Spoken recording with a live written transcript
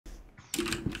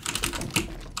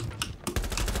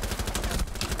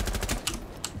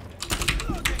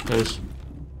Nice.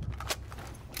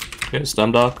 Okay,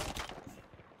 stun dog.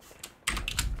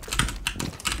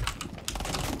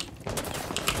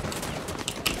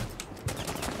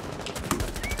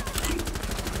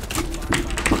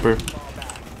 Upper.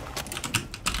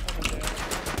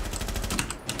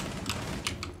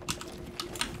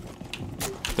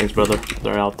 Thanks, brother.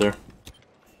 They're out there.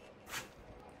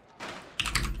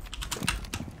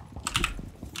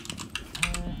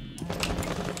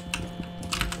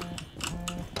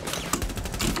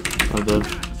 I'm dead.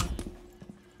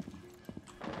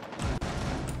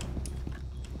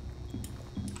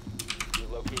 You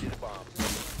located a bomb.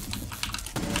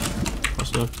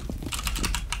 What's up?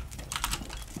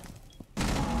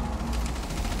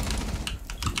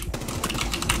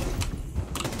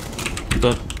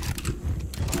 Dead.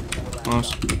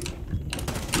 Nice.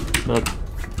 Dead.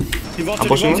 He vaulted, I'm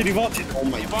pushing he vaulted. Oh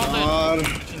my god.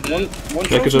 One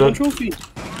Yeah, trophy, one trophy.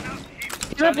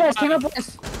 Came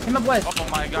up west. Oh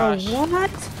my gosh. Oh,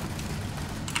 what?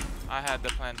 I had the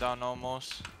plan down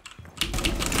almost.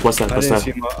 What's that? I What's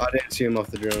didn't that? see him off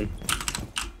the drone.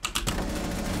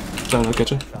 Trying to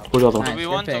catch it. Where's the other one? Nice.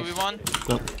 2v1,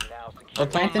 good 2v1. We're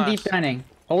planting deep dining.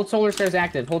 Hold solar stairs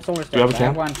active. Hold solar Do you stairs. have a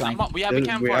cam? One flank. We have a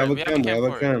cam We for have it. a We have cam, a we cam have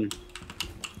a for it. cam.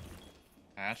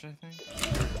 Hatch, I think.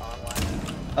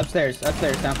 Upstairs,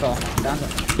 down call. Down.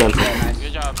 Dead. Yeah, nice.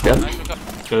 Good job. Yeah. Nice hook up.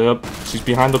 Yep. She's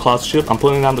behind the closet shield. I'm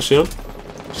pulling down the shield.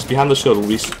 She's behind the shield,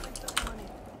 Luis.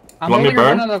 I'm want me holding to her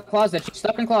burn? down in the closet. She's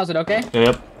stuck in closet, okay?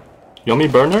 Yep. You want me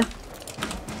to burn her?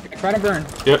 Try to burn.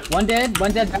 Yep. One dead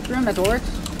bathroom, that works.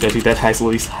 Yeah, he dead. Nice,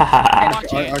 Luis. Haha. Watch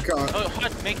it. I can't. Oh,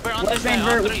 hot. Make burn on Let's this guy.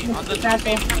 burn. On three. On the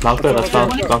three. Knock that. That's down.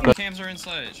 Knock that. Cams are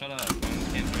inside. Shut up.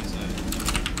 Cams are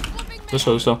inside.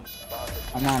 Let's show.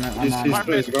 I'm on it.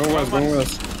 He's going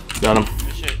west. Got him.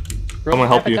 Good shit. I'm gonna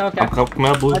help you. I'm coming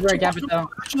out blue. Library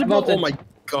capital. Oh my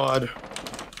god.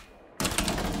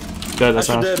 Dead. That's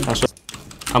Asher right. dead. Asher.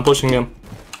 I'm pushing him.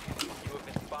 You have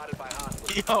been spotted by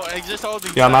hostiles. Yo, I just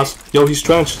holding. Yeah, mouse. Yo, he's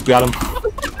trenched. Got him.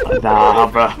 Nah,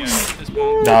 bro.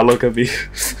 Nah, look at me.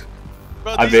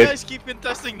 Bro, I these did. guys keep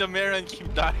contesting the mirror and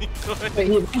keep dying. Wait,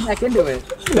 he went back into it.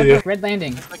 Yeah. Red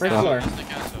landing. First Yeah. floor.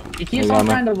 He keeps Yeah, on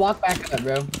man. trying to walk back up,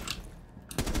 bro.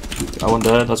 I went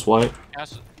dead. That's white.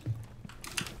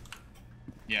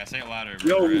 Yeah, say it louder.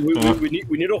 Yo, bro. we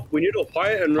need to apply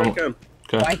it and run cam.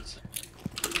 Okay. White.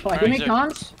 Oh, give me Freezer.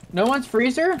 comms. No one's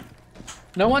freezer.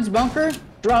 No one's bunker.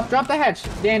 Drop the hatch.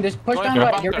 Dan, just push down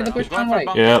right. Get rid of the push down right.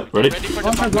 Yeah, ready? Ready for the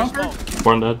Bunker, bunker bunker. smoke.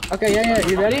 Born dead. Okay, yeah.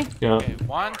 You ready? Yeah. Okay,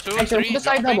 1, 2, Actually, 3. the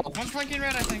side jumping. double. One's flanking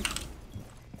red, I think.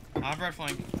 I have red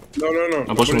flank. No.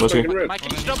 I'm pushing Nobody's this way. taking red. Mike,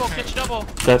 catch double, catch double.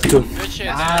 That's two. Good shit.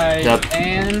 Nice. Yep.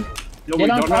 And Yo, we get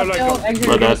on don't top have like hill, a... exit, Red you're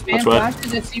gonna dead, spam that's right.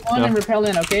 flashes at C1 Yeah. and repel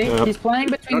in, okay? Yep. He's playing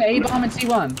between the A-bomb and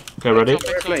C1. Okay, ready?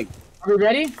 Red flank. Are we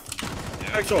ready?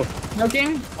 Axel.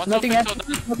 Smoking? What's Smoking up, at Pixel?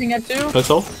 2, smoking at 2.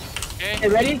 Pixel. Okay, Okay,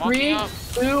 ready? walking 3, up.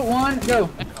 2, 1, go.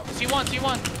 C1,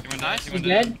 C1. Nice. He's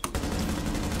dead.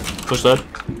 Push dead.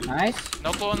 Nice.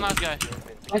 No clue on last guy.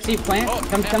 Let's see, plant. Oh,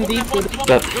 Come deep.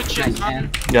 Dead. Good shit. Nice, man.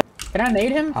 Yeah. Can I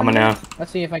nade him? I'm gonna now.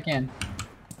 Let's see if I can.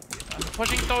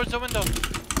 Pushing towards the window.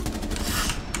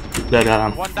 Dead.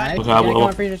 Got him. One Nice. died. Okay, Yeah, I go will.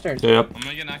 on freezer stairs. Yep. I'm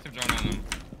gonna get an active drone on them.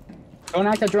 Don't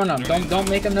act that drone on. Don't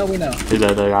make him know we know. He's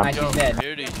dead. Got Nice, him. he's dead.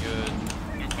 Pretty good.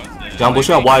 Yeah, I'm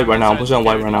pushing on white right now. I'm pushing on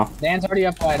white right now. Dan's already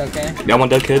up wide, okay? Yeah, one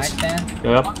dead, kids. Nice, Dan.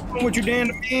 Yep. What you damn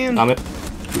man? I'm it.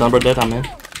 Number dead. I'm in.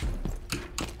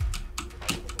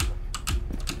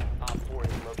 Op 4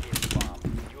 has located the bomb.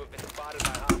 You have been spotted by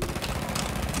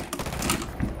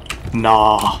hostiles.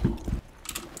 Nah.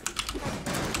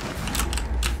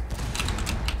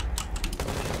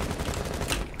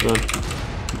 Good.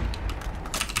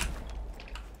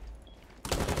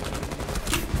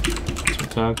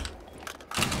 Tag.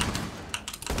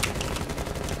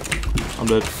 I'm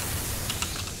dead.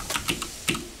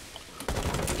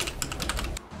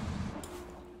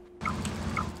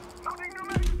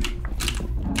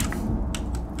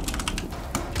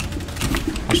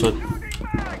 I should.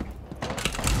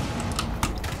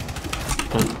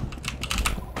 Dead.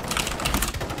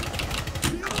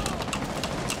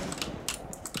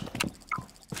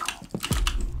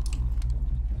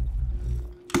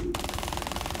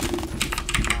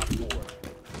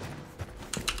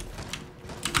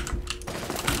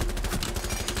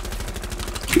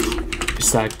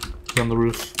 He's tagged. He's on the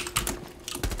roof.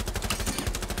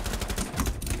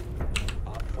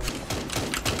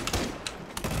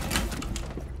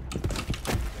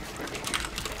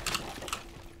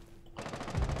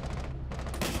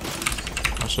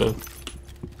 I should.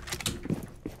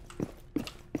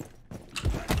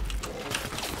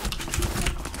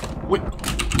 Wait.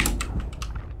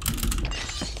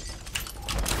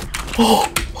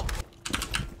 Oh!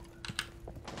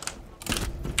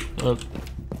 To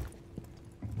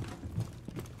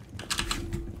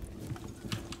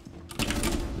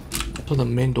the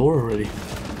main door already.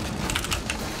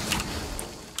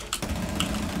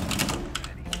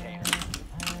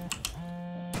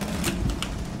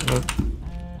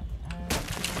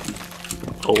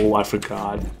 Oh, I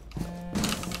forgot.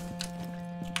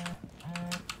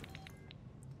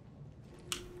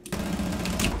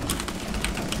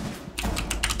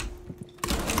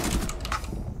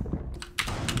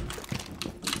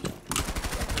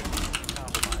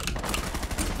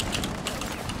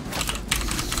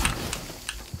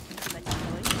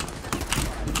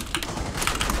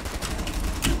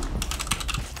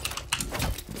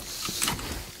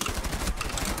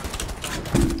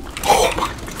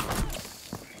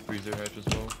 Freezer hatch as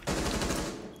well.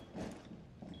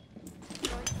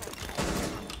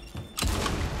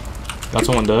 Got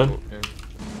someone dead. Okay.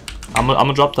 I'm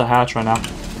gonna drop the hatch right now.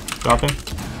 Dropping.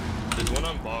 There's one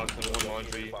on box and one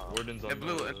laundry. Warden's on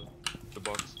the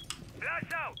box.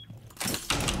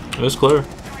 It's clear.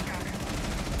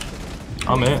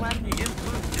 I'm in.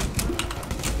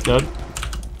 Dead.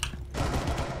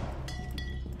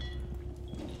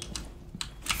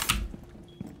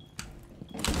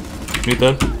 Me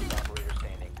dead.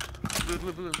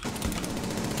 Blue.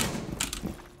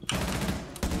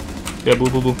 Yeah,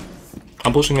 blue.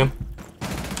 I'm pushing him.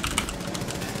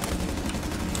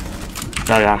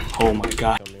 Yeah. Oh my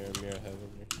god.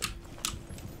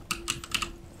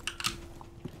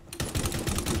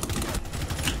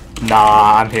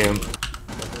 Nah, I'm him.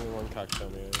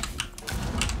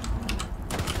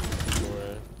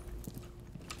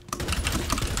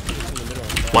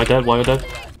 White dead. Red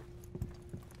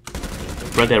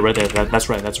dead. That's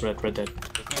red. Red dead.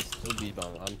 Still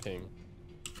B-bomb. I'm ping.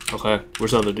 Okay,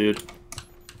 where's the other dude?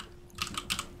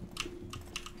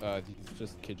 He's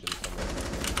just kitchen somewhere.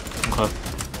 Okay.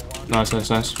 Nice. Last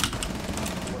stop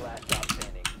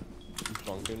standing. He's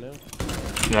bunker now.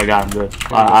 Yeah, I got him. Good.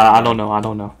 I don't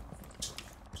know.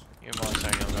 Give me 1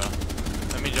 second, bro.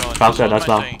 Let me join. Valk dead. That's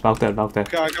Valk dead. Go. Is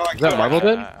that Marble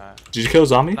dead? Did you kill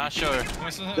zombie? Not sure.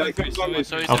 So Okay. he's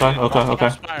Okay.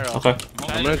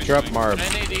 I'm gonna drop Marb.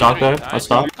 Valk dead. Let's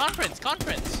stop. Conference.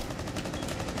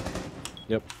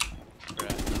 Yep.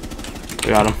 We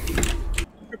got him.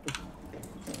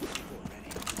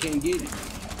 Can't get it.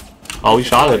 Oh, we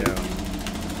shot it.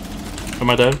 Am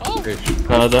I dead? Great.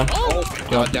 Got it dead?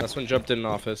 This one jumped in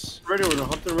office. Ready window.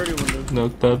 Hop the ready window. No,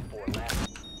 dead.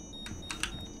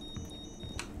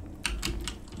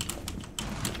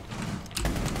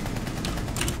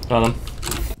 Got him.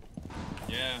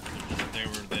 Yeah, they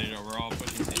were all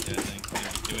pushing CT, I think. They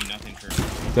were doing nothing for.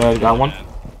 Dead. Got one.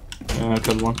 Yeah, I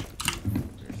killed one.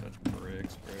 They're such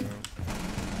bricks, bro.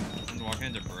 I'm walking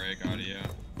into brick audio.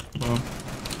 Oh.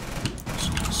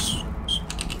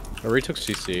 I retook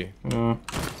CC. Yeah.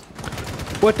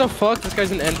 What the fuck? This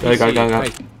guy's an NPC. Got.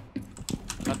 Nice.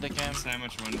 Got the cam.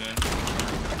 Sandwich window.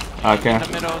 Okay. In the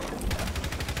middle.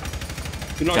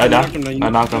 Yeah, down. I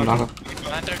knocked him.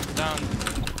 Lantern down.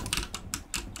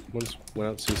 One's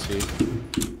went out CC.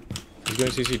 He's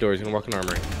going CC door. He's gonna walk in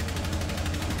armory.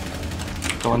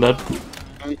 Going dead.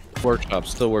 Workshop.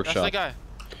 Still That's workshop. the guy.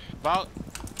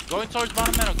 Going towards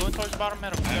bottom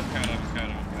middle. I have cut.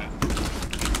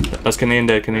 That's Canadian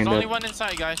dead. There's only one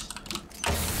inside, guys.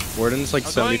 Warden's like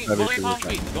 75 Going HP.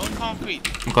 concrete. Going concrete.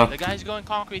 Okay. The guy's going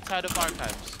concrete side of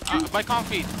archives. By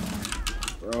concrete.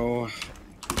 Bro.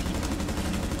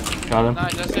 Got him.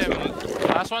 Nice, that's him.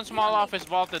 Last one small office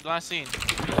vaulted. Last scene.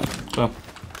 So.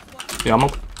 Yeah, I'm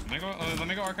okay. Let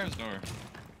me go archives door.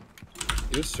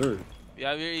 Yes, sir.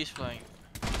 Yeah, we're east flying.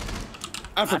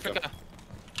 Africa.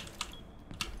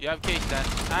 You have case then.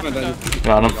 Come on, Africa.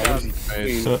 Got him.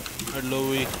 Nice. So, Or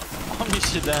Louis. I'm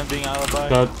used to them being alibi.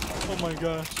 got. Oh my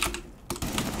gosh.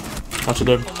 That's it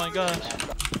dead. Oh my gosh.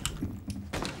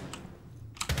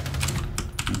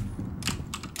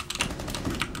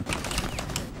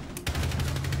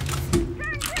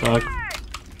 Back.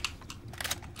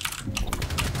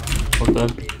 What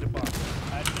dead?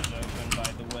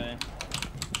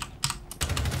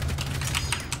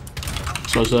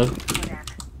 So dead.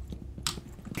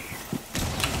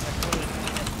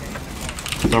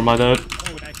 Thermite dead.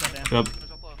 Yep.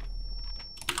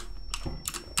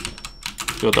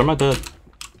 Yo, thermite dead.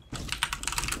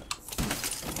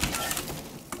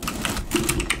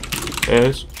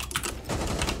 Is.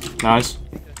 Nice.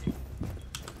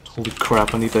 Holy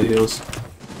crap, I need the heals.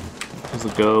 Here's the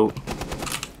goat.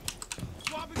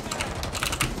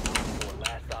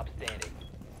 Last stop standing.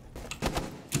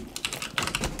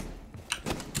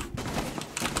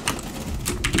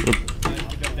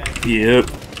 Yep.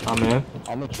 I'm in.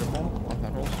 I'm a triple. On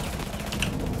that hole.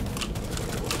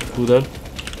 Who dead?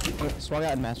 Swung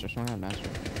out in master, swung out in master.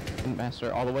 In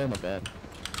master, all the way on the bed.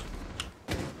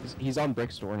 He's on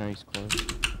brick store now, he's close.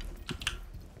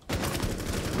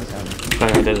 He's out.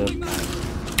 Okay, I did it.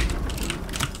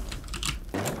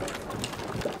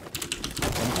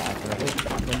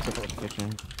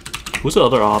 Who's the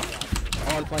other op?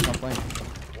 Oh, on flank, on flank.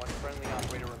 One friendly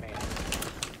operator remaining.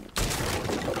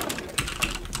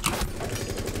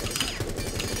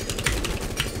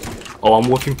 Oh, I'm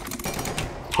looking.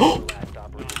 Oh! Last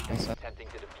operator attempting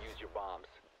to defuse your bombs.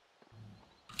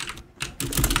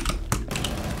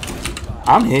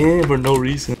 I'm here for no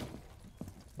reason.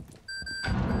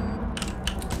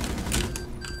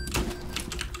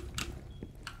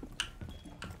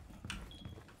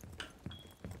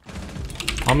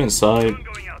 I'm inside.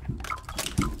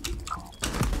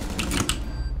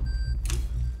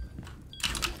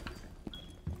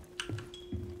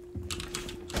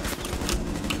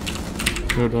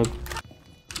 You're dead.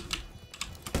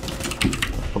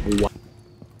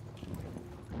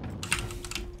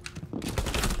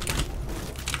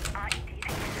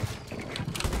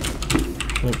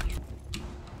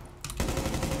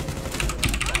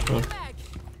 What?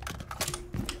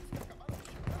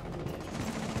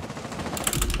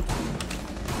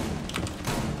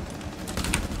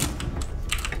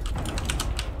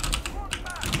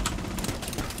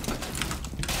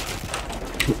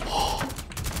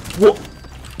 What?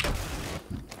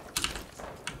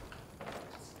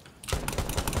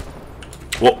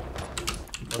 What?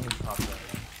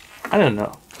 I don't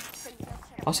know.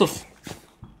 Also,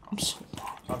 I'm so.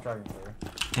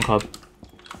 Okay.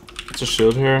 It's a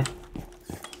shield here.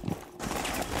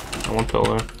 And one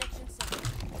pillar.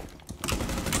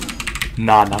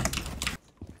 Nah.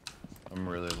 I'm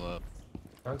really low.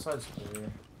 Outside's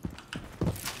clear.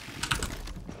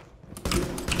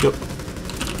 Yep.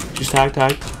 She's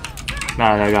tag.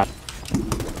 Nah, I got it.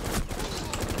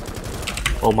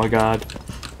 Oh my god.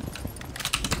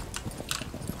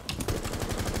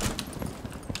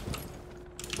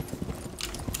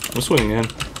 I'm swinging in.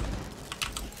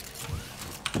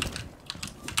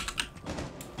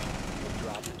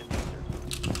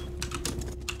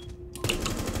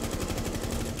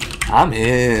 I'm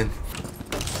in.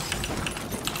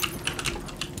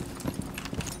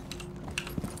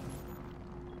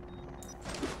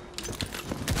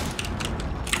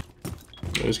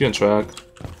 He's getting tracked.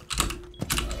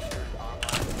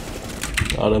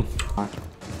 Got him.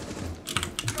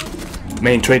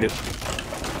 Main traded.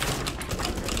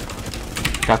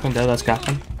 Captain dead, that's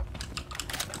Captain.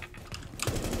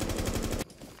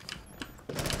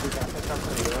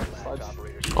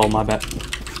 Oh my bad.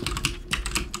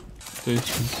 Dude,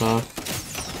 inside.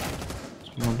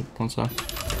 One side.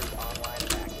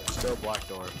 Still black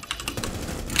door.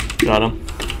 Got him.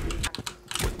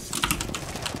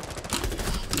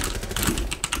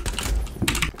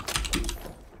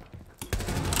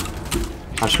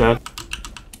 Hash bad.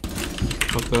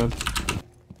 Fuck that.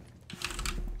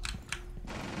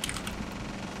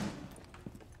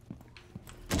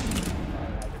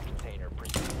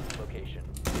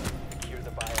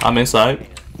 I'm inside.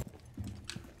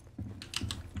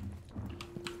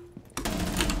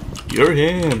 You're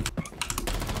him.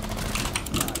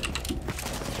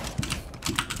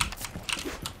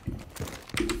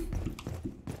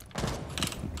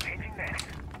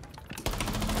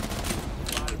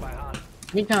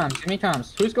 Give me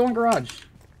comms. Who's going garage?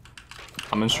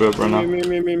 I'm in strip right now.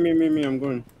 Me, I'm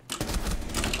going.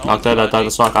 Knock that, I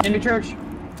saw In the church.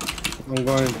 I'm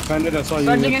going. Bandit, I saw you.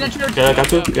 Surging in the church. Yeah, I got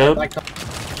two. Get up.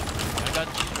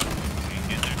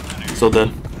 So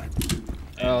dead.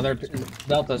 Oh,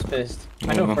 Delta's pissed.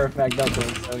 I know for a fact Delta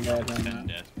is so good right now.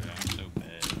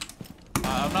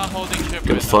 I'm not holding trip Get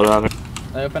a right flood now. out of it.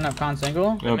 They open up con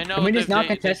single. Yep. Can we just not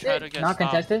contest it? Not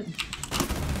contest it?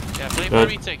 Yeah, play Good.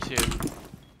 for retakes here.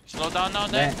 Slow down now,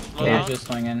 Yeah, Nick. Slow yeah, down. just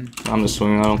swinging. I'm just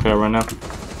swinging, I don't care right now.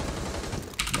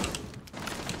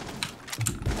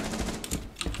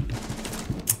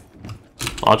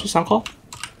 Logi sound call?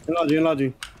 In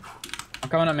Logi. I'm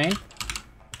coming up main.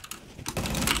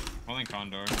 Holding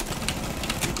condor.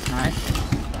 Nice.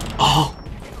 Oh!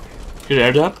 Good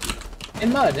air jab?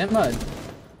 In mud. I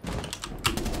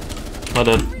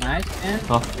did. Nice, and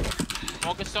Oh.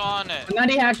 Smoke is still on it.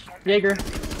 90 hatch, Jaeger.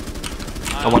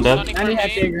 I'm one dead. Stunning for 90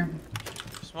 hatch, main. Jaeger.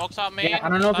 Smoke's out main. Yeah, I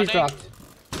don't know if he's Stunning. dropped.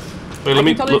 Wait, I let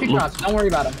me. can tell you if he drops. Don't worry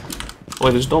about him.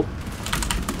 Wait, there's dope.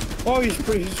 Oh, he's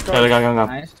pretty. He's Yeah, got.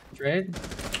 Nice. Trade.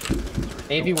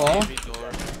 AV wall. AV door.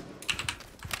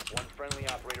 One friendly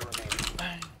operator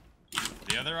remaining.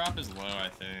 The other op is low, I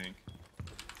think.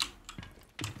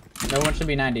 No one should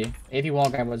be 90. AV wall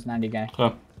guy was 90 guy.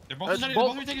 Huh. They're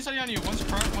both taking study on you. One's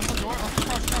crouch, one's on the door.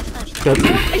 Crouch.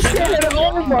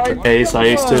 Good. Ace, I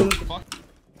ace too.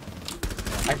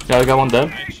 Yeah, I got one dead.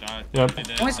 Nice shot. Yep.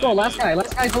 Going skull, last guy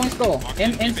going skull.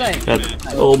 Inside. Dead.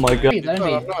 Oh my god. Let him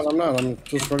be. I'm not. I'm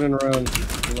just running around.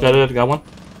 Dead, got one.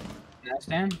 Nice,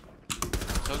 Dan.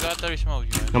 So got 30 smoke,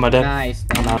 you guys. No, my dead. Nice.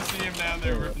 I'm I out. see him down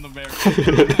there ripping the bear.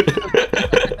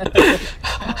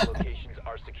 Locations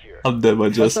are secure. I'm dead, my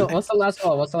Justin. What's the last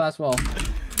wall? What's the last wall? Oh,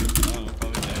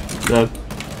 probably Dead.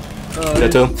 dead.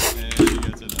 Dead too. Yeah, he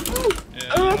gets it.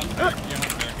 Yeah,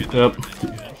 Yep.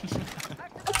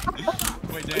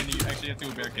 Wait, Dan, you actually have to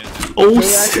do a bear catch. Oh,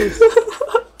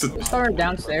 Start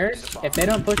downstairs. If they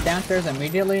don't push downstairs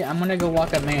immediately, I'm gonna go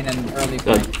walk up main and early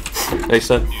dead. flank. Ace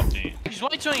dead. He's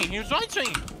right swinging. He was right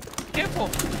swinging. Careful.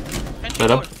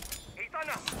 Dead up.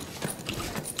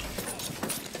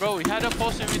 Bro, we had a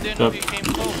pulse and we didn't know he came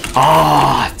close.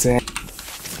 Ah, damn.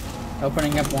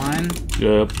 Opening up wine.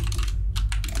 Yep.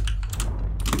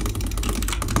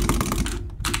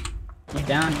 You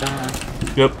down,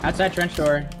 Yep. outside trench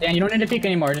door. Dan, you don't need to peek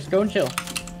anymore. Just go and chill.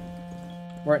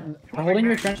 We're holding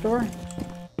your trench door.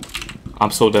 I'm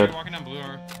so We're dead. walking down blue.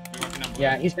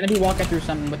 Yeah, he's gonna be walking through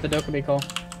something with the Dokubi call.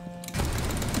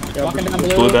 Walking down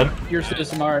blue. Blue dead. You're so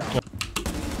smart.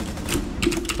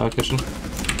 Kitchen.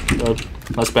 Dead.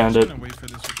 That's bandit.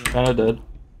 Bandit dead.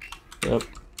 Yep.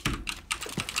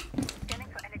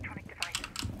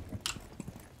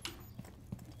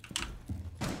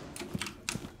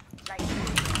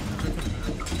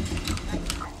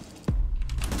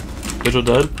 Vigil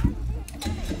dead.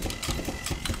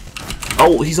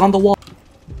 Oh, he's on the wall.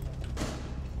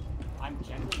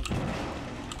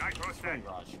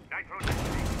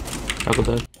 Echo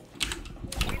dead.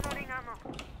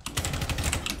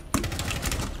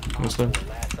 What's that?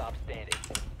 Last stop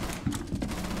standing.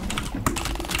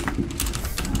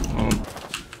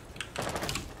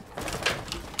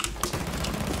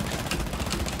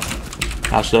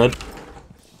 Ash dead.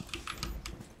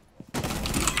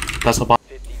 That's the bot.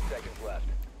 15 seconds left.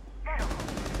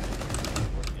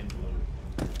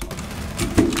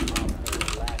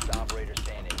 Last operator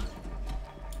standing.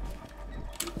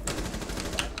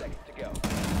 5 seconds to go.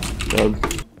 Dead.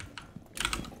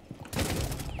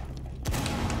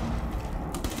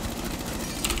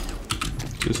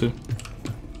 Juicy.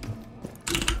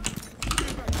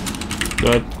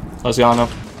 Dead. Asiano.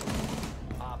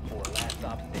 Op 4, last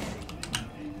stop standing.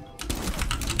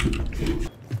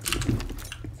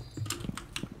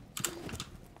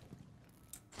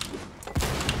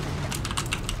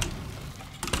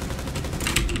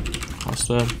 That's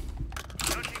dead.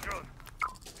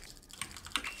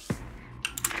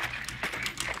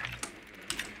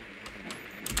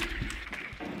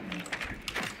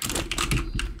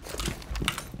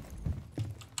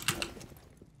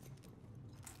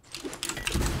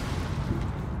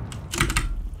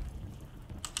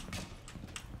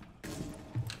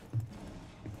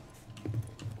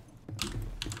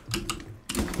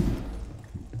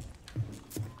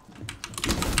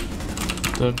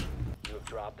 Dead. You have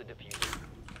dropped the diffuser.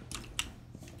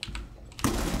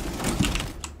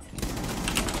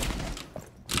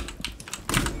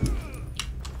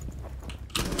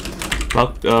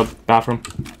 Bathroom.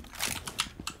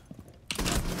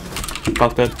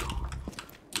 Fuck that.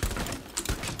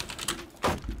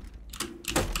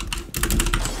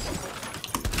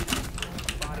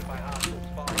 Spotted by hostiles.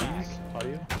 Fall back.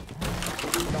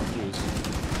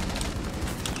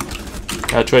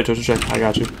 Trade. I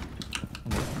got you.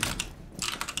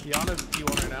 Yana, you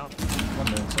want it out? One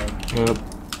minute inside. Yep.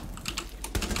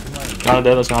 Ghana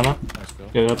dead, that's Ghana. Let's go.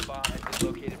 Yep. Bomb has been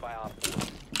located by Op 4.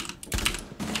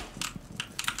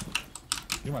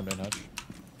 You might manage.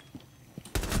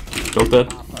 Built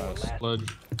dead. Ledge.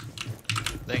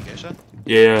 Thank you, sir.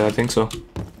 Yeah, I think so.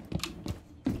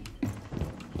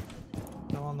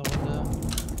 Go on the window.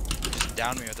 Just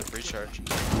down me with a breach charge.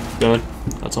 Dead.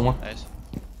 That's someone. Nice.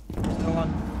 Still on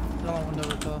window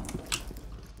with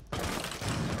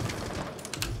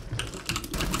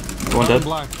One dead.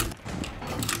 Black.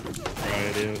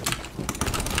 Right, dude.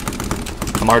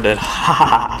 Kamar dead.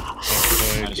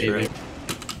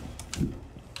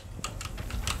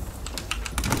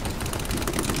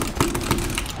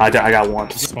 I got one.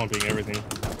 Just pumping everything.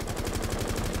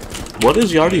 What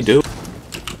does Yardi do?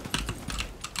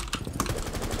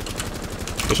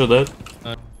 Bishop dead.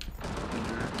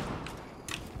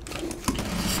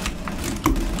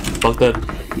 Bug dead.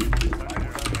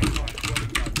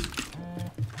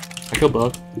 I killed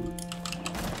Bug.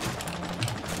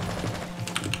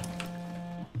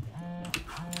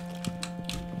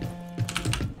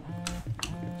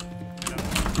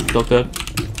 Bug dead.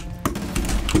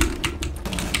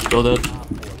 Still dead. Op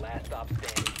 4, last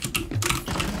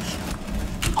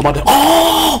Come on,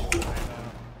 oh!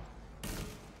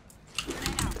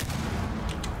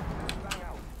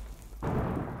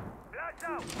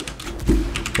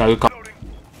 Yeah, good call.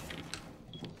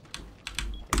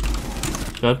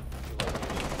 Dead.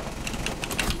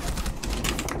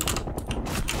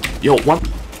 Yo, one.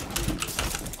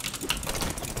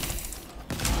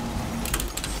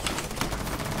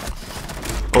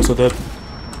 Also dead.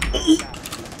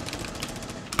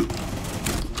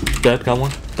 Dead, got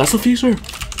one. That's the fuser.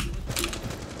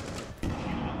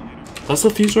 That's the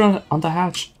fuser on the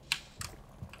hatch.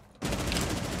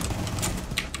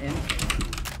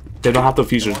 They don't have the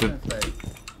fuser.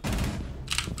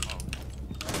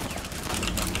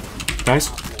 Nice.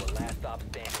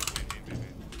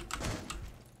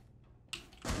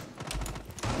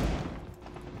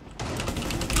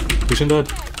 Fusion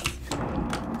dead.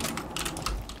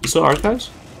 You still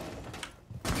archives?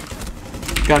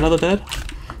 Got another dead?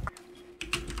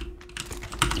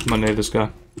 I'm gonna nade this guy.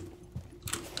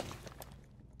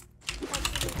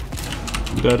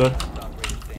 Dead.